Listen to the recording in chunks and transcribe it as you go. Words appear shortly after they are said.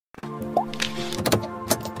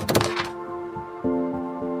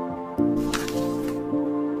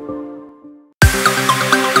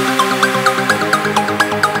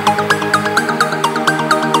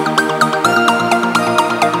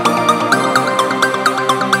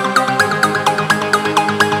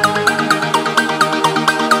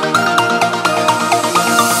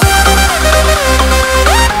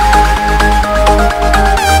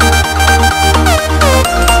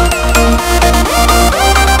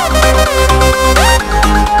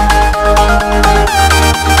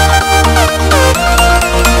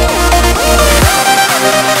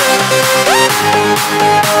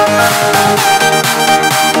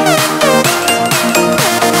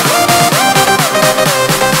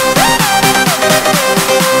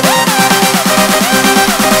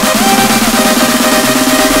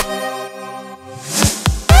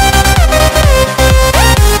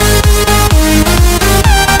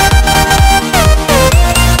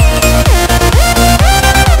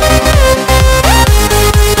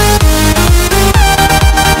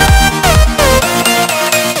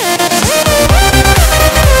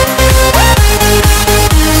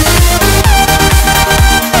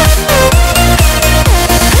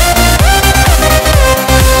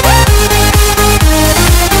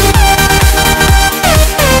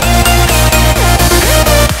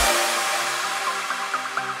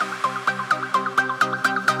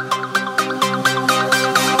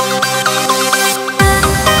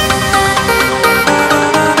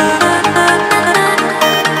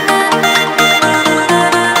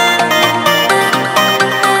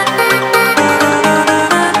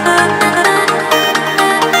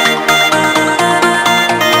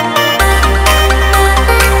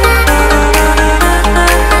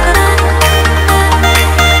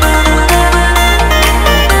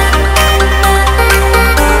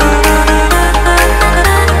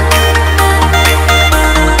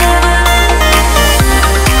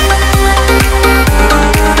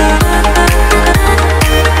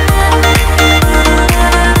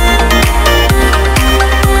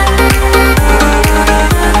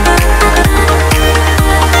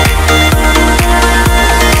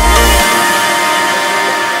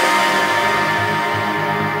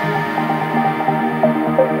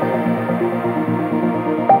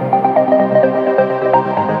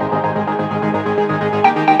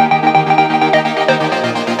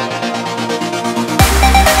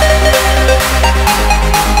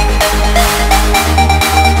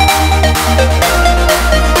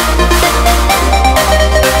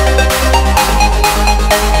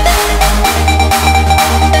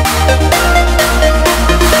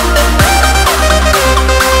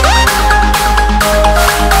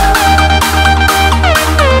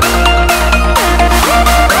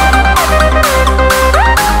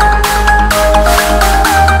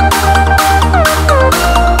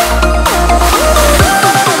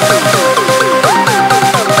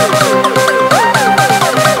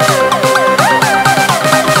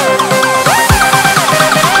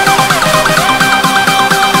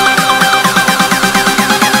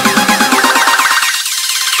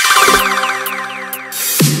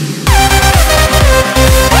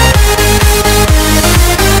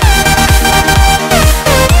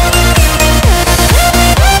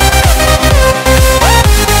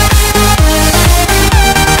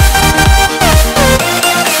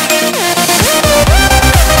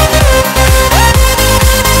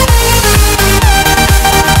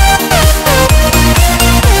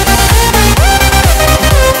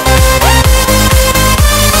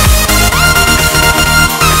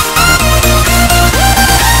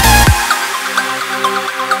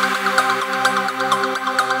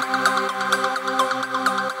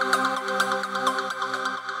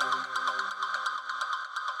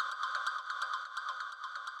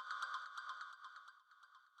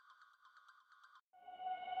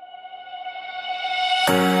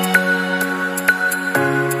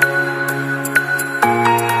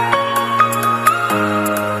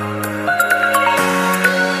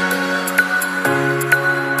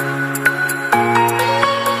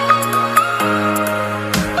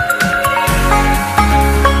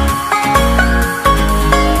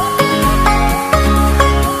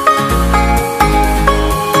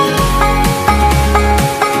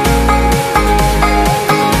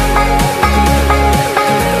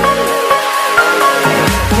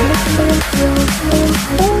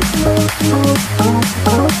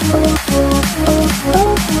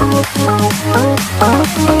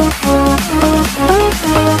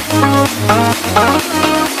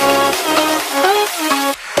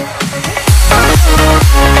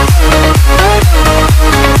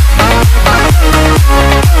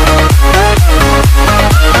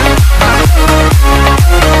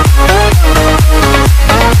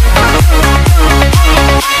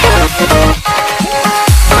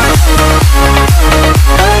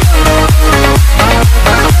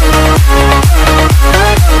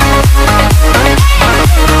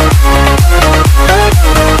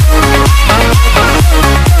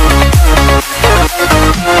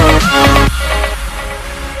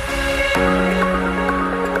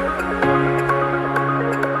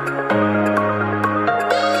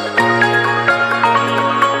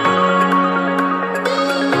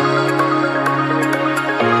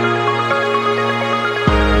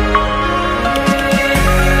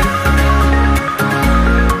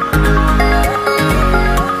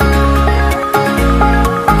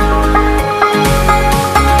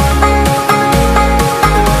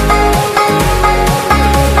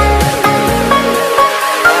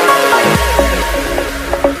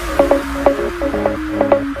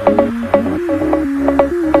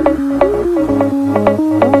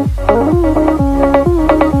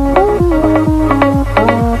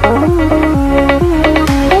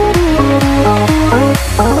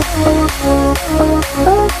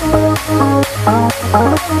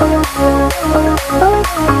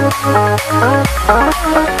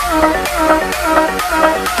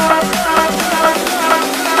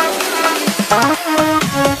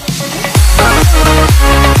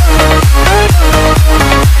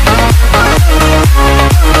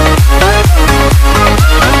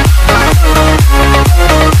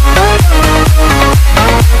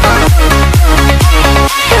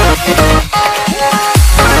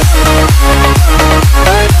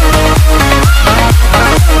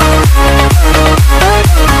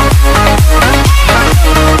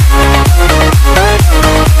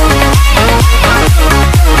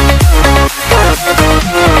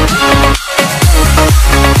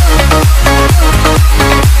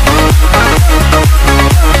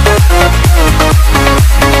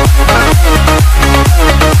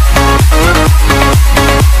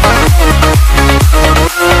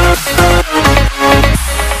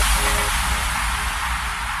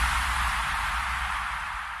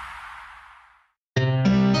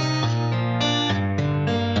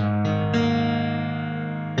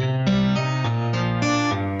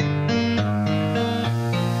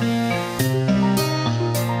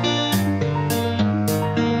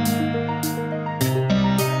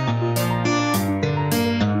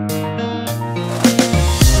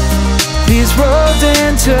These roads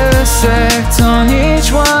intersect, on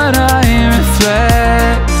each one I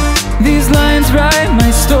reflect. These lines write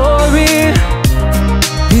my story.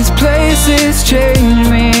 These places change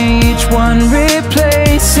me, each one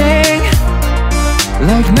replacing.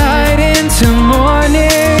 Like night into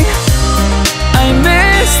morning, I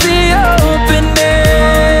miss the open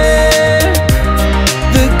air,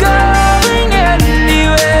 the going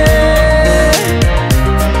anywhere,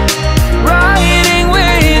 riding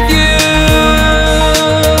with you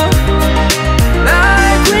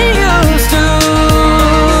like we used to.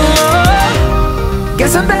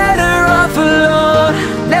 Guess I'm better off alone,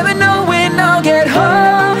 never know when I'll get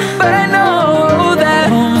home, but I know that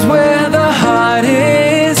home's where the heart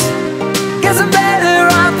is. Guess I'm better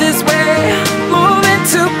off this way, moving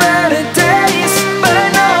to better days, but I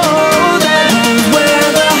know that home's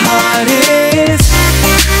where the heart is.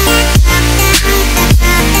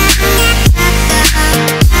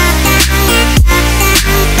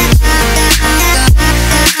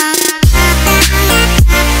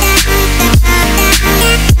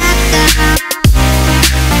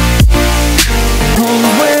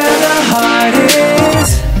 Home's where the heart is.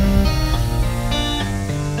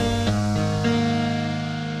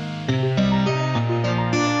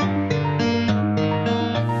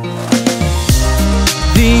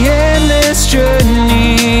 The endless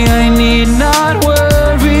journey, I need not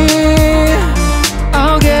worry,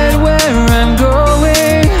 I'll get where I'm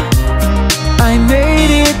going. I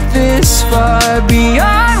made it this far,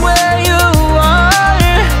 beyond where you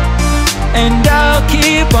are, and I'll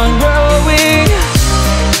keep on growing.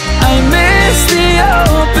 I miss the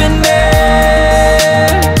open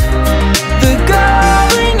air, the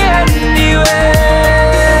going anywhere,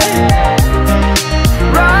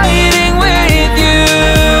 riding with you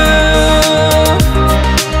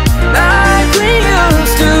like we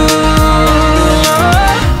used to.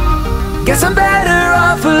 Guess I'm better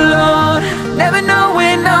off alone, never know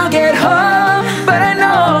when I'll get home, but I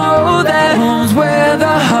know that home's where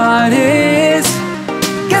the heart is.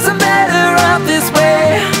 Guess I'm better off this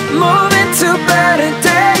way, moving to better days.